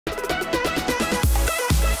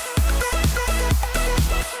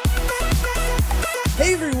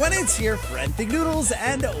everyone, it's your friend Thinknoodles,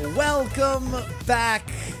 and welcome back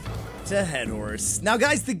to HeadHorse. Now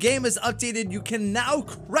guys, the game is updated. You can now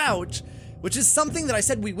crouch, which is something that I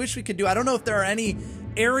said we wish we could do. I don't know if there are any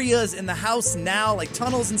areas in the house now, like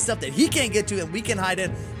tunnels and stuff that he can't get to and we can hide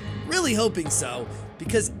in. Really hoping so,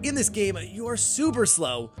 because in this game, you are super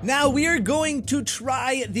slow. Now we are going to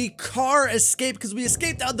try the car escape, because we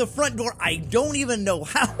escaped out the front door. I don't even know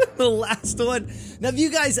how in the last one. Now, if you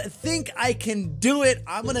guys think I can do it,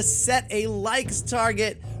 I'm gonna set a likes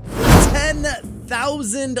target for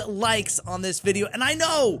 10,000 likes on this video. And I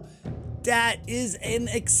know that is an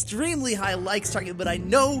extremely high likes target, but I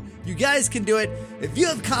know you guys can do it. If you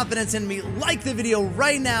have confidence in me, like the video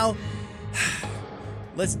right now.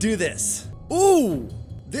 Let's do this. Ooh,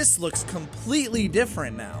 this looks completely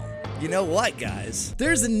different now. You know what, guys?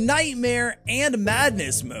 There's a nightmare and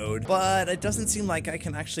madness mode, but it doesn't seem like I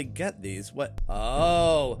can actually get these. What?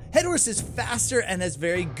 Oh, HeadHorse is faster and has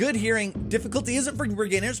very good hearing. Difficulty isn't for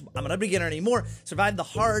beginners. I'm not a beginner anymore. Survive the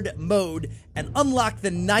hard mode and unlock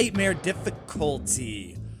the nightmare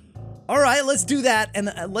difficulty. All right, let's do that,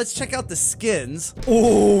 and let's check out the skins.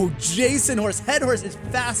 Oh, Jason horse. HeadHorse is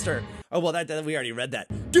faster. Oh, well, that we already read that.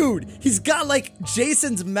 Dude, he's got like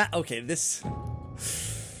Jason's okay, this.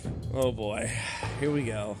 Oh boy, here we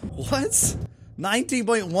go. What?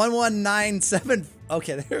 19.1197.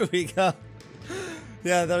 Okay, there we go.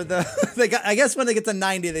 Yeah, they got, I guess when they get to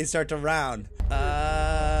 90, they start to round.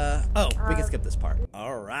 Oh, we can skip this part.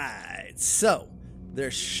 All right, so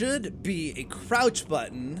there should be a crouch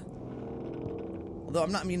button. Although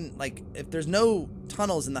I mean, like, if there's no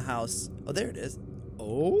tunnels in the house. Oh, there it is.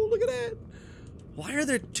 Oh, look at that. Why are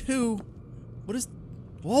there two? What is,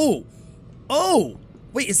 whoa. Oh,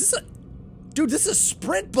 wait, is this a, dude, this is a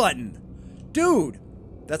sprint button. Dude,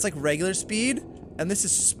 that's like regular speed, and this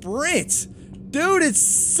is sprint. Dude, it's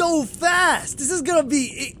so fast. This is gonna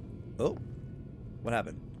be, oh, what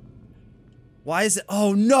happened? Why is it,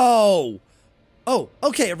 oh no. Oh,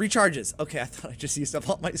 okay, it recharges. Okay, I thought I just used up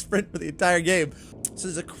all my sprint for the entire game. So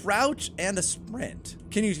there's a crouch and a sprint.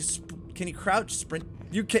 Can you crouch, sprint?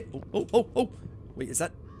 You can, oh. Wait, is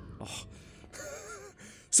that, oh.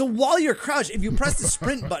 So while you're crouched, if you press the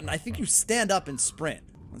sprint button, I think you stand up and sprint.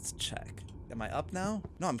 Let's check. Am I up now?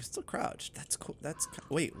 No, I'm still crouched. That's cool. That's,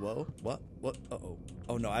 wait, whoa, what? Uh-oh.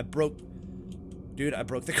 Oh no, I broke, dude, I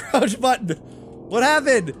broke the crouch button. What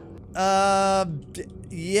happened?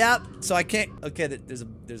 Yep, so I can't, okay, there's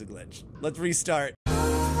a glitch. Let's restart.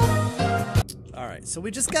 All right, so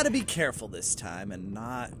we just gotta be careful this time and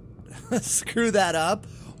not screw that up.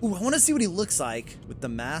 Ooh, I wanna see what he looks like with the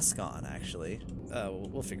mask on, actually.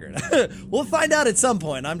 We'll figure it out. We'll find out at some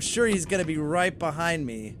point. I'm sure he's gonna be right behind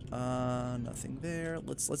me. Nothing there.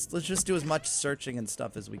 Let's just do as much searching and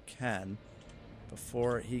stuff as we can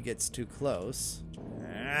before he gets too close.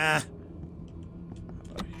 Ah.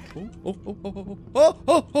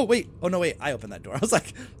 Oh, wait. Oh, no, wait. I opened that door. I was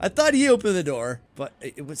like, I thought he opened the door, but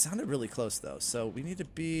it sounded really close, though. So we need to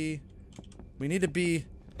be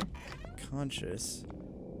conscious.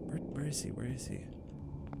 Where is he? Where is he?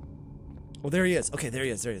 Oh, there he is. Okay, there he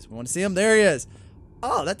is. There he is. We want to see him. There he is.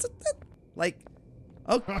 Oh, that's like,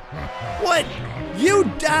 oh, what? You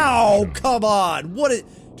down? Come on.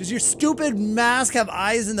 Does your stupid mask have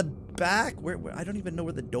eyes in the back? Where I don't even know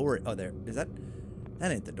where the door is. Oh, there. Is that?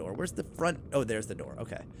 That ain't the door. Where's the front? Oh, there's the door.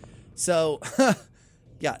 Okay. So,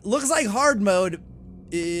 yeah, looks like hard mode.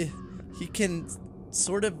 He can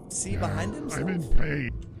sort of see behind himself. I'm in pain.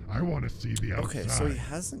 I want to see the outside. Okay, so he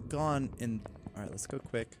hasn't gone in. All right, let's go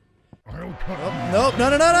quick. I'll cut Nope. No.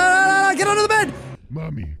 Get under the bed.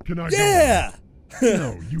 Mommy, can I Yeah. go?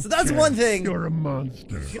 No, you So that's can't. one thing. You're a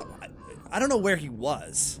monster. I don't know where he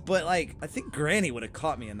was, but like, I think Granny would have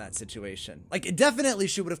caught me in that situation. Like, it definitely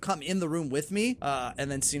she would have come in the room with me, and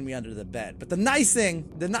then seen me under the bed. But the nice thing,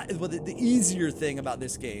 the easier thing about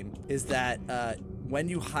this game is that when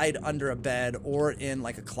you hide under a bed or in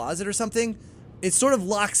like a closet or something, it sort of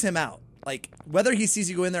locks him out. Like, whether he sees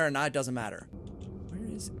you go in there or not, it doesn't matter. Where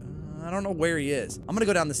is, I don't know where he is. I'm gonna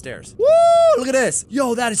go down the stairs. Woo! Look at this.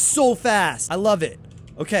 Yo, that is so fast. I love it.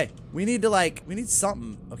 Okay, we need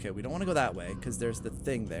something. Okay, we don't want to go that way because there's the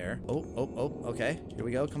thing there. Oh, okay. Here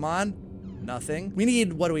we go. Come on. Nothing. We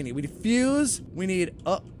need, what do we need? We need fuse. We need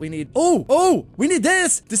we need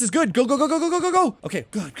this. This is good. Go. Okay,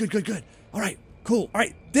 good. All right, cool. All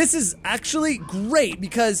right, this is actually great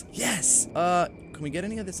because, yes. Can we get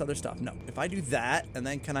any of this other stuff? No. If I do that, and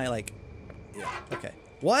then can I like, yeah, okay.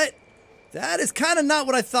 What? That is kind of not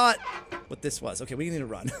what I thought what this was. Okay, we need to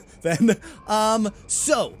run. Then,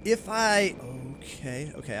 so if I,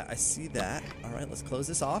 okay, I see that. All right, let's close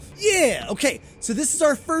this off. Yeah, okay, so this is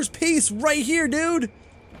our first piece right here, dude.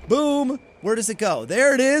 Boom. Where does it go?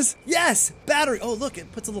 There it is. Yes, battery. Oh, look,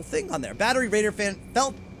 it puts a little thing on there. Battery, radar fan,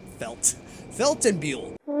 felt and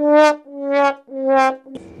fuel.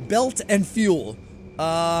 Belt and fuel.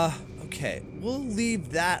 Okay, we'll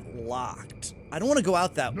leave that locked. I don't want to go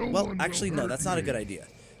out that way. Well, actually, no, that's not a good idea.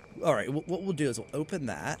 All right, what we'll do is we'll open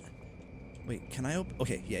that. Wait, can I open?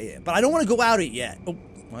 Okay, yeah. But I don't want to go out it yet. Oh,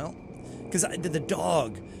 well, because I did the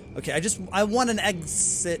dog. Okay, I want an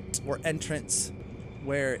exit or entrance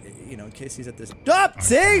where, you know, in case he's at this. Stop!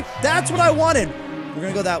 See? That's what I wanted. We're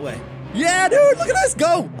gonna go that way. Yeah, dude, look at us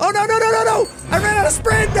go. Oh, no. I ran out of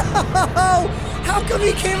sprint. No! How come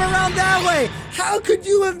he came around that way? How could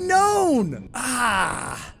you have known?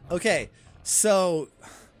 Ah, okay. So,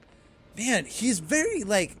 man, he's very,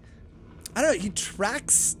 like, I don't know, he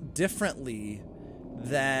tracks differently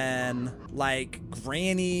than, like,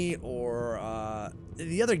 Granny or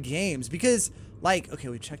the other games. Because, like, okay,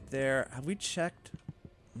 we checked there. Have we checked?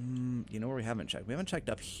 You know where we haven't checked? We haven't checked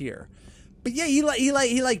up here. But yeah, he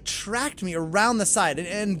tracked me around the side.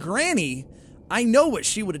 And Granny, I know what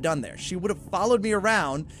she would have done there. She would have followed me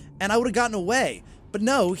around, and I would have gotten away. But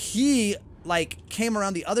no, he, like, came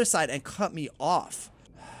around the other side and cut me off.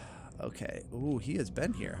 Okay. Ooh, he has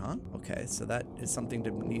been here, huh? Okay, so that is something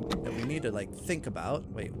that we need to, like, think about.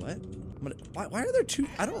 Wait, what? Why are there two?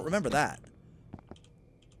 I don't remember that.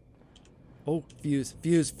 Oh, fuse.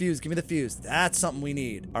 Give me the fuse. That's something we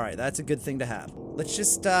need. All right, that's a good thing to have. Let's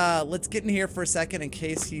just, let's get in here for a second in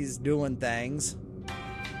case he's doing things.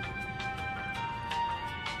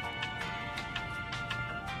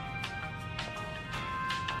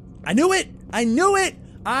 I knew it!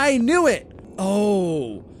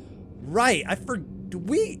 Oh, right.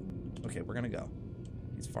 Okay, we're gonna go.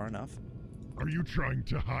 He's far enough. Are you trying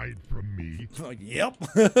to hide from me? Oh, yep.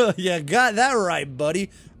 Yeah, got that right,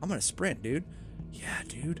 buddy. I'm gonna sprint, dude. Yeah,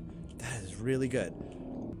 dude. That is really good.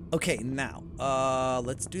 Okay, now,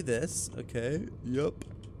 let's do this. Okay, yep.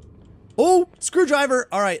 Oh, screwdriver.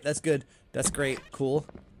 All right, that's good. That's great. Cool.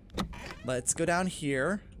 Let's go down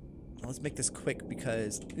here. Let's make this quick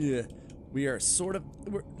because we are we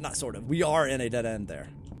are in a dead end there.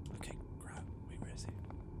 Okay, wait, where is he?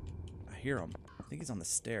 I hear him. I think he's on the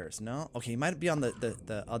stairs. No? Okay, he might be on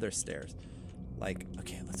the other stairs. Like,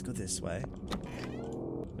 okay, let's go this way.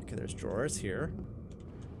 Okay, there's drawers here.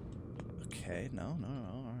 Okay, no,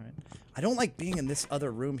 all right. I don't like being in this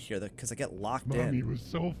other room here because I get locked in. Mommy was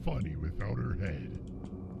so funny without her head.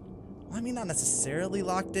 Well, I mean, not necessarily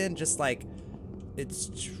locked in, just like, it's...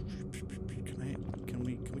 Can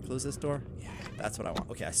we close this door? Yeah, that's what I want.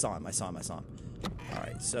 Okay, I saw him. All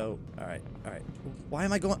right, so, all right. Why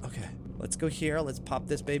am I going? Okay, let's go here. Let's pop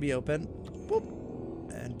this baby open. Boop,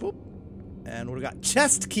 and boop. And what do we got?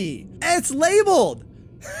 Chest key. It's labeled!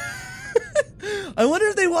 I wonder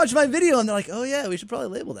if they watch my video and they're like, oh yeah, we should probably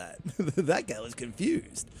label that. That guy was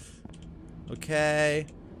confused. Okay.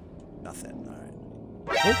 Nothing, all right.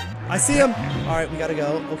 Oh, I see him. All right, we gotta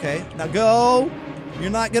go. Okay, now go. You're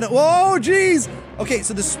not gonna, whoa, jeez. Okay,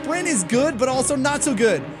 so the sprint is good, but also not so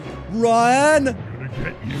good. Run. I'm gonna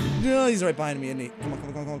get you. No, he's right behind me, isn't he? Come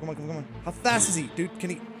on. How fast is he? Dude, can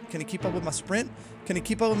he keep up with my sprint?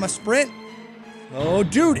 Oh,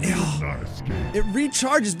 dude. It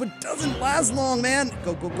recharges, but doesn't last long, man.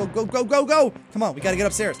 Go. Come on, we gotta get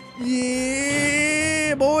upstairs.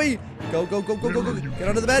 Yeah, boy. Go. Get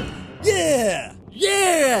under the bed.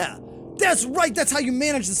 Yeah. That's right. That's how you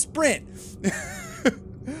manage the sprint.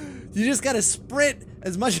 You just gotta sprint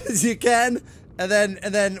as much as you can, and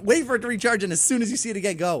then wait for it to recharge, and as soon as you see it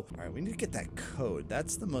again, go. All right, we need to get that code.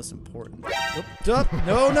 That's the most important. Up.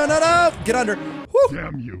 No. Get under. Woo.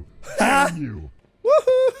 Damn you. Damn you.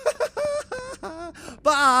 Woohoo!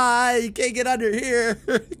 Bye! You can't get under here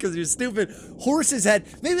because you're stupid. Horse's head.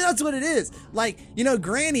 Maybe that's what it is. Like, you know,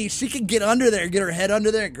 Granny, she can get under there, get her head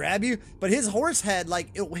under there and grab you. But his horse head,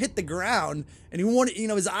 like, it will hit the ground and he won't, you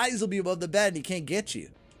know, his eyes will be above the bed and he can't get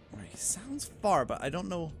you. All right, he sounds far, but I don't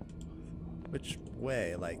know which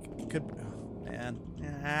way. Like, he could. Oh, man.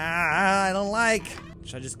 I don't like.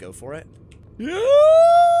 Should I just go for it? Yeah!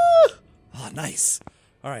 Oh, nice.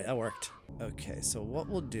 All right, that worked. Okay, so what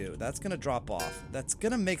we'll do, that's gonna drop off. That's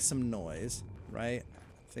gonna make some noise, right?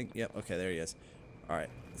 I think, yep, okay, there he is. All right,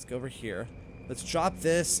 let's go over here. Let's drop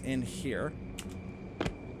this in here.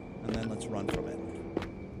 And then let's run from it.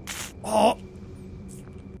 Oh!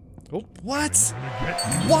 Oh, what?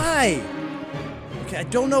 Why? Okay, I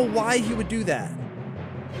don't know why he would do that.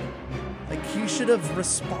 Like, he should have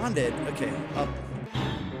responded. Okay, up.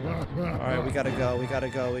 Alright, we gotta go.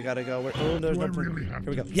 Oh, there's no really Here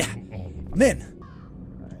we go. to Yeah. kill all of them? I'm in.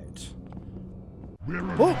 Alright.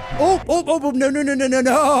 Oh,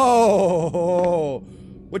 no.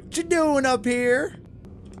 What you doing up here?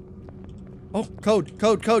 Oh, code.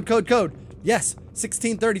 Yes,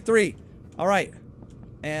 1633. All right.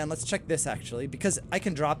 And let's check this actually, because I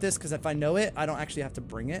can drop this because if I know it, I don't actually have to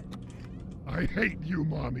bring it. I hate you,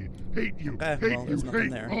 Mommy. Hate you. Okay, Hate well, there's you. nothing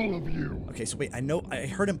Hate there. all of you. Okay, so wait, I know, I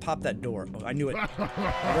heard him pop that door. Oh, I knew it.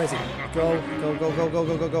 Where is he? Go.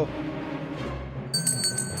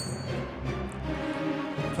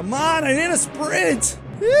 Come on, I need a sprint.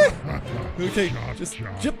 Okay, just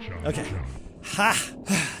jump. Okay. Ha!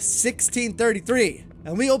 1633.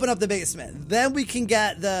 And we open up the basement. Then we can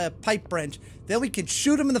get the pipe wrench. Then we can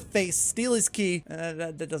shoot him in the face, steal his key.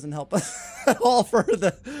 That doesn't help us at all for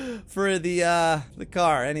the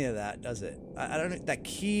car. Any of that, does it? I don't know. That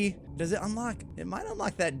key, does it unlock? It might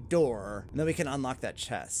unlock that door. And then we can unlock that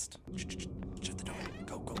chest. Shut the door.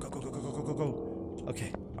 Go.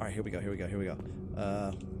 Okay. All right, here we go.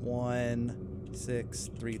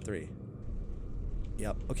 1633.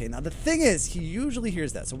 Yep. Okay, now the thing is, he usually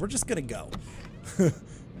hears that, so we're just gonna go.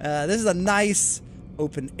 This is a nice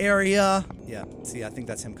open area. Yeah, see, I think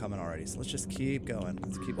that's him coming already, so let's just keep going.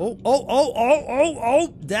 Let's keep, oh,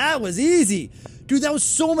 that was easy. Dude, that was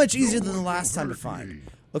so much easier than the last time to find.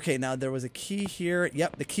 Okay, now there was a key here.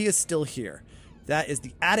 Yep, the key is still here. That is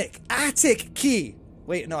the attic key.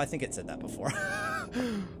 Wait, no, I think it said that before. I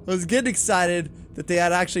was getting excited that they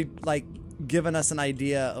had actually, like, given us an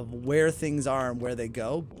idea of where things are and where they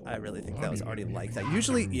go. I really think that was already like that.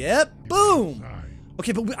 Usually, yep, boom.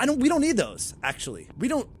 Okay, but we don't need those, actually. We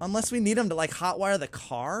don't, unless we need them to, like, hotwire the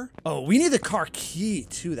car. Oh, we need the car key,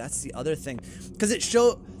 too. That's the other thing. Because it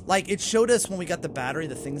showed us when we got the battery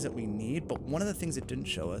the things that we need, but one of the things it didn't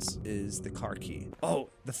show us is the car key. Oh,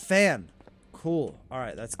 the fan. Cool. All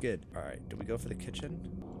right, that's good. All right, do we go for the kitchen?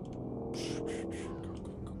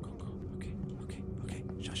 Okay.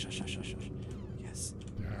 Shush. Yes.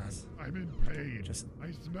 Dad, I'm in pain.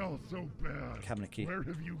 I smell so bad. Cabinet key. Where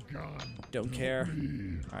have you gone? Don't care.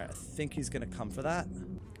 Please. All right, I think he's gonna come for that.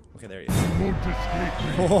 Okay, there he is. You won't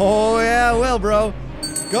escape me. Oh yeah, well, bro.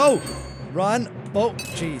 Go. Run. Oh,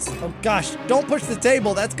 jeez. Oh gosh, don't push the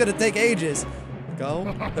table. That's gonna take ages. Go.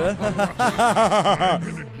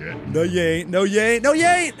 No, you ain't. Dad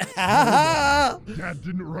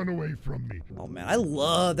didn't run away from me. Oh man, I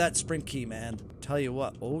love that sprint key, man. Tell you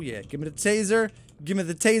what. Oh yeah, give me the taser. Give me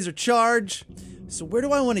the taser charge. So where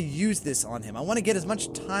do I want to use this on him? I want to get as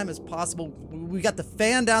much time as possible. We got the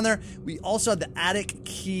fan down there. We also have the attic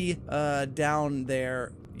key down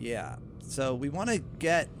there. Yeah. So we want to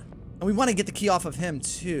get the key off of him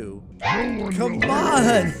too. Come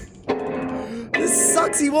on. This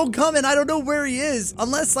sucks. He won't come, and I don't know where he is.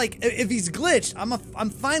 Unless, like, if he's glitched, I'm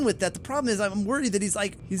fine with that. The problem is I'm worried that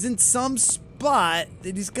he's in some spot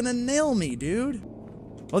that he's gonna nail me, dude.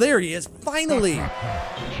 Oh, there he is. Finally.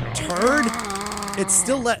 Turd. It's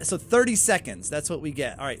still so 30 seconds. That's what we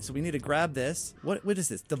get. All right, so we need to grab this. What is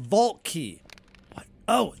this? The vault key. What?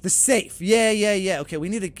 Oh, the safe. Yeah. Okay, we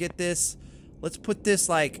need to get this. Let's put this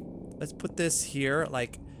here,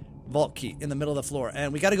 like, vault key in the middle of the floor,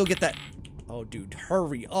 and we got to go get that. Oh, dude,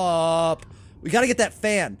 hurry up. We got to get that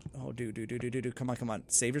fan. Oh, dude. Come on.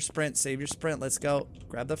 Save your sprint. Let's go.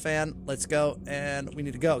 Grab the fan. Let's go. And we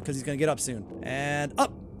need to go because he's going to get up soon. And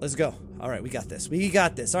up. Let's go. All right, we got this. All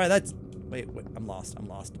right, that's... Wait, I'm lost.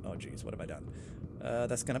 Oh, geez, what have I done?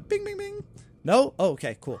 That's going to bing. No? Oh,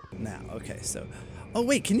 okay, cool. Now, okay, so... Oh,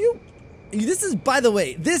 wait, can you... This is, by the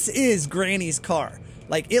way, this is Granny's car.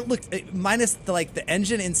 Like, it looks... minus, the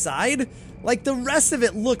engine inside... Like, the rest of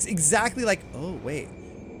it looks exactly like... Oh, wait.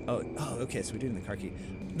 Oh, okay, so we do it in the car key.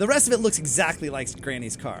 The rest of it looks exactly like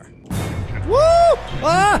Granny's car. Woo!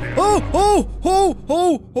 Ah! Oh!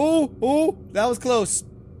 That was close.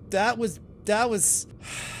 That was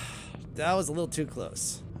a little too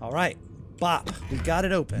close. All right. Bop. We got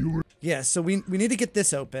it open. Yeah, so we need to get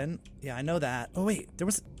this open. Yeah, I know that. Oh, wait.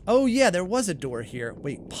 Oh, yeah, there was a door here.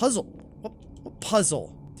 Wait, puzzle. What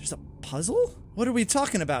puzzle? There's a puzzle? What are we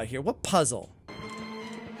talking about here? What puzzle?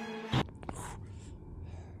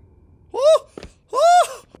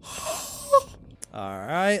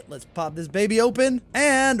 Alright, let's pop this baby open.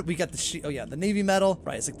 And we got the the navy metal.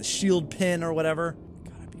 Right, it's like the shield pin or whatever.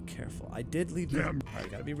 Gotta be careful. I did leave the... Alright,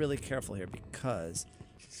 gotta be really careful here because...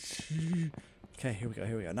 Okay, here we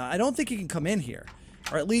go. Now, I don't think he can come in here.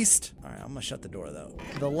 Or at least... Alright, I'm gonna shut the door, though.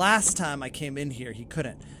 The last time I came in here, he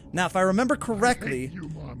couldn't. Now, if I remember correctly,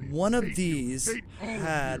 one of these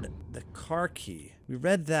had the car key. We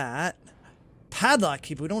read that. Padlock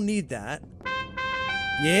key, but we don't need that.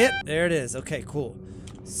 Yep, there it is. Okay, cool.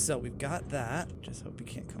 So we've got that. Just hope he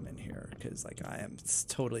can't come in here, because, like, I am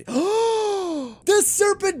totally... Oh! The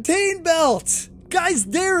serpentine belt! Guys,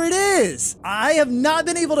 there it is. I have not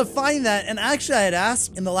been able to find that. And actually, I had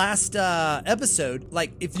asked in the last episode,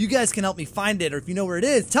 like, if you guys can help me find it or if you know where it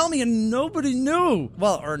is, tell me, and nobody knew.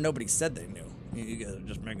 Well, or nobody said they knew. You guys are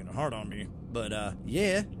just making it hard on me. But,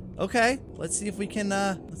 yeah. Okay, let's see if we can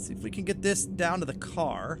get this down to the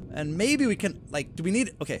car. And maybe we can, like,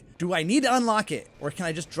 do I need to unlock it? Or can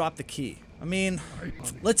I just drop the key? I mean,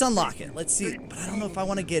 let's unlock it. Let's see. But I don't know if I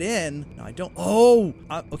want to get in. No, I don't. Oh,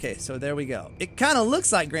 okay. So there we go. It kind of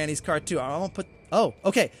looks like Granny's car too. I won't put. Oh,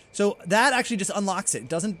 okay. So that actually just unlocks it. It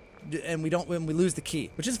doesn't, and we don't when we lose the key,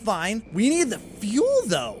 which is fine. We need the fuel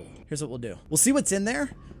though. Here's what we'll do. We'll see what's in there,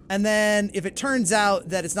 and then if it turns out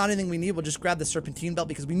that it's not anything we need, we'll just grab the serpentine belt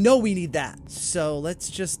because we know we need that. So let's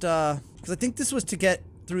just because I think this was to get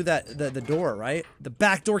through that the door, right? The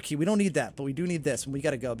back door key. We don't need that, but we do need this, and we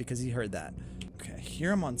gotta go because he heard that. Okay, I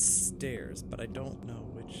hear him on stairs, but I don't know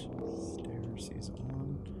which stairs he's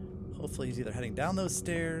on. Hopefully he's either heading down those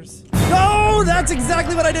stairs. No, that's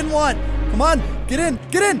exactly what I didn't want. Come on, get in,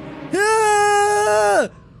 get in. Ah!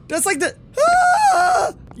 That's like the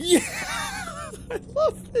yeah. I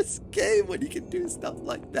love this game when you can do stuff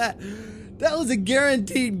like that. That was a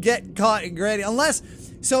guaranteed get caught in Granny, unless.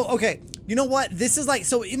 So okay. You know what? This is like,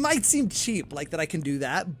 so it might seem cheap, like that I can do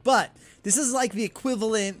that, but this is like the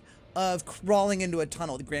equivalent of crawling into a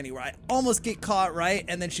tunnel with Granny, where I almost get caught, right?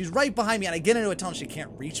 And then she's right behind me and I get into a tunnel, she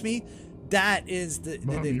can't reach me. That is the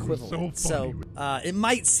equivalent. So it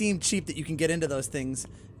might seem cheap that you can get into those things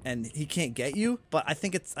and he can't get you, but I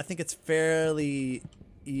think it's fairly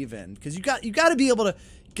even because you got to be able to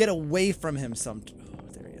get away from him some. Oh,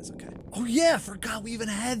 there he is. Okay. Oh yeah, I forgot we even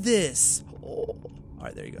had this. Oh. All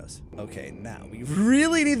right, there he goes. Okay, now we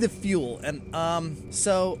really need the fuel, and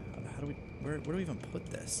so how do we? Where do we even put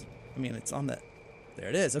this? I mean, it's on the. There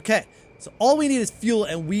it is. Okay, so all we need is fuel,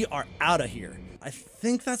 and we are out of here. I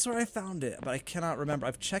think that's where I found it, but I cannot remember.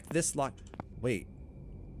 I've checked this lock. Wait,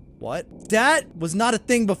 what? That was not a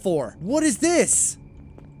thing before. What is this?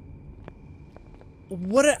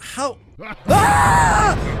 What? How?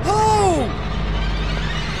 Ah! Oh!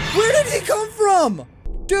 Where did he come from,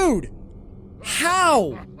 dude?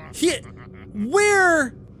 How?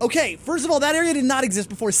 Where? Okay, first of all, that area did not exist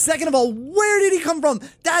before. Second of all, where did he come from?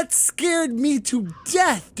 That scared me to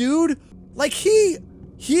death, dude. Like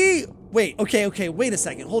wait, okay, wait a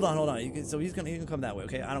second. Hold on. So he can come that way,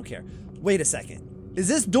 okay? I don't care. Wait a second. Is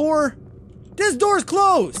this door? This door's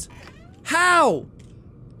closed. How?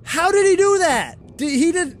 How did he do that?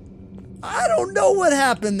 I don't know what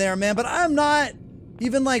happened there, man, but I'm not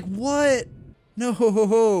even like, what?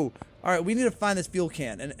 No. All right, we need to find this fuel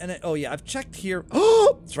can. And oh yeah, I've checked here.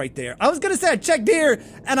 Oh, it's right there. I was gonna say I checked here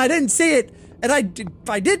and I didn't see it. And I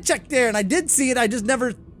did check there and I did see it. I just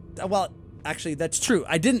never, well, actually that's true.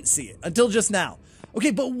 I didn't see it until just now. Okay,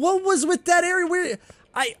 but what was with that area where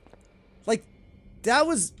that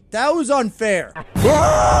was unfair.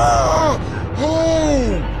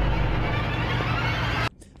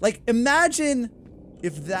 Like imagine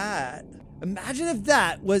if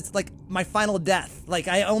that was like my final death. Like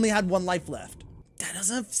I only had one life left. That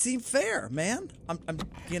doesn't seem fair, man. I'm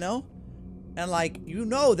you know, and like you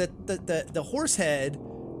know that the horse head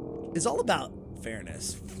is all about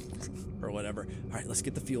fairness or whatever. All right, let's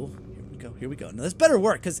get the fuel. Here we go. Now this better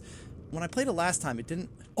work because when I played it last time, it didn't.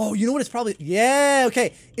 Oh, you know what? It's probably yeah.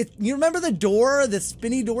 Okay, you remember the door, the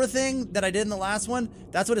spinny door thing that I did in the last one?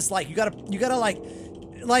 That's what it's like. You gotta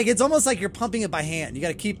like it's almost like you're pumping it by hand. You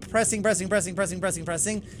gotta keep pressing. And I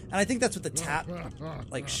think that's what the tap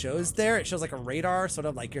like shows there. It shows like a radar, sort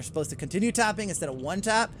of like you're supposed to continue tapping instead of one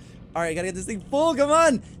tap. All right, you gotta get this thing full. Come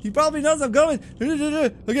on. He probably knows I'm going.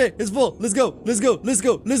 Okay, it's full. Let's go. All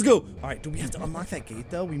right, do we have to unlock that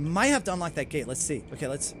gate though? We might have to unlock that gate. Let's see. Okay,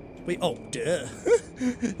 let's wait. Oh, duh.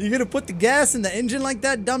 You're gonna put the gas in the engine like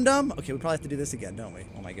that, dum-dum? Okay, we probably have to do this again, don't we?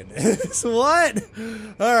 Oh my goodness. What?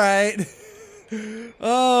 All right.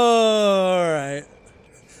 All right.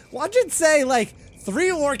 Watch it say like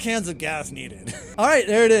 3 more cans of gas needed. All right,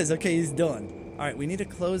 there it is. Okay, he's done. All right, we need to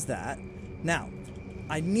close that. Now,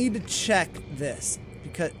 I need to check this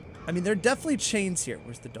because, I mean, there are definitely chains here.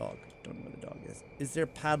 Where's the dog? Don't know where the dog is. Is there a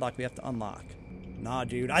padlock we have to unlock? Nah,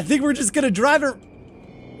 dude. I think we're just gonna drive her.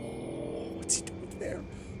 What's he doing there?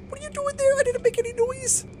 What are you doing there? I didn't make any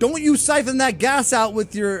noise. Don't you siphon that gas out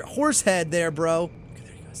with your horse head there, bro.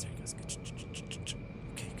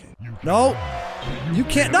 No, you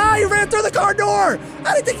can't. No, you ran through the car door.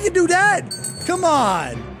 I didn't think you could do that. Come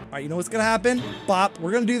on. All right, you know what's gonna happen? Bop,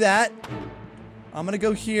 we're gonna do that. I'm gonna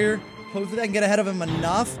go here. Hopefully I can get ahead of him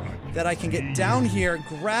enough that I can get down here,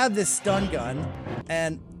 grab this stun gun,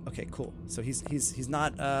 and okay, cool. So he's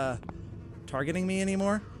not targeting me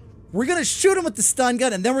anymore. We're gonna shoot him with the stun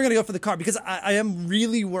gun, and then we're gonna go for the car, because I am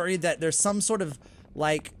really worried that there's some sort of,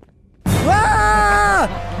 like...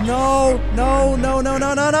 Ah! No, no, no, no,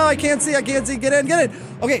 no, no, no, I can't see, get in.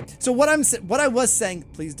 Okay, so what I was saying,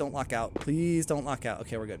 please don't lock out. Please don't lock out.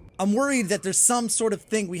 Okay, we're good. I'm worried that there's some sort of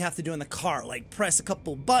thing we have to do in the car, like press a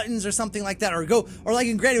couple buttons or something like that, or like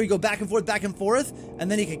in Granny, we go back and forth,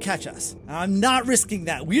 and then he can catch us. I'm not risking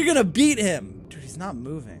that. We're gonna beat him. Dude, he's not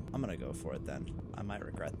moving. I'm gonna go for it then. I might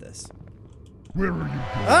regret this. Where are you going?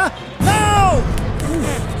 Ah! No!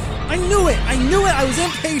 I knew it. I was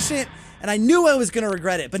impatient. And I knew I was gonna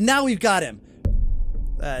regret it, but now we've got him.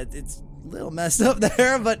 It's a little messed up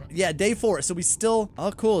there, but yeah, day 4. So we still,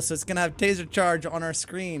 oh cool, so it's gonna have taser charge on our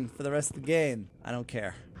screen for the rest of the game. I don't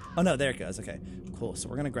care. Oh no, there it goes, okay. Cool, so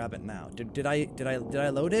we're gonna grab it now. Did I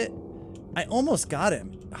load it? I almost got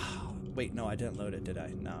him. Oh, wait, no, I didn't load it, did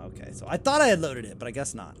I? No, okay, so I thought I had loaded it, but I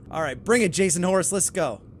guess not. All right, bring it, Jason Horse, let's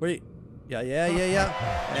go. Where you? Yeah.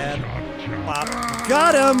 And pop,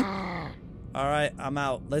 got him. All right, I'm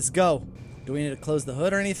out. Let's go. Do we need to close the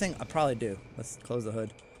hood or anything? I probably do. Let's close the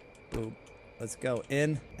hood. Boom. Let's go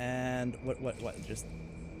in and what? Just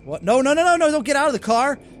what? No! Don't get out of the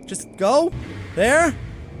car. Just go. There.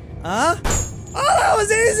 Huh? Oh, that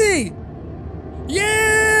was easy.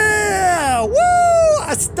 Yeah! Woo!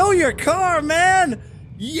 I stole your car, man.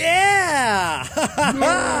 Yeah!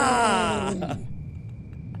 No.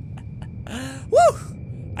 Woo!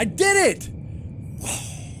 I did it.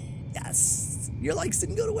 Yes. Your likes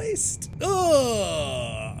didn't go to waste.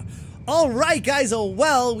 Ugh. All right, guys. Oh,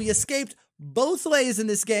 well, we escaped both ways in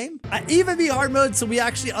this game. I even beat hard mode, so we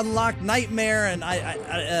actually unlocked Nightmare, and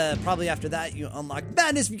I probably after that, you unlock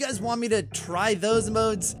Madness. If you guys want me to try those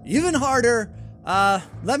modes even harder,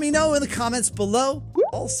 let me know in the comments below.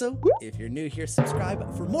 Also, if you're new here,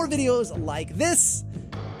 subscribe for more videos like this,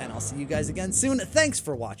 and I'll see you guys again soon. Thanks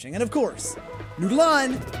for watching, and of course, Noodle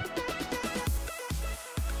on!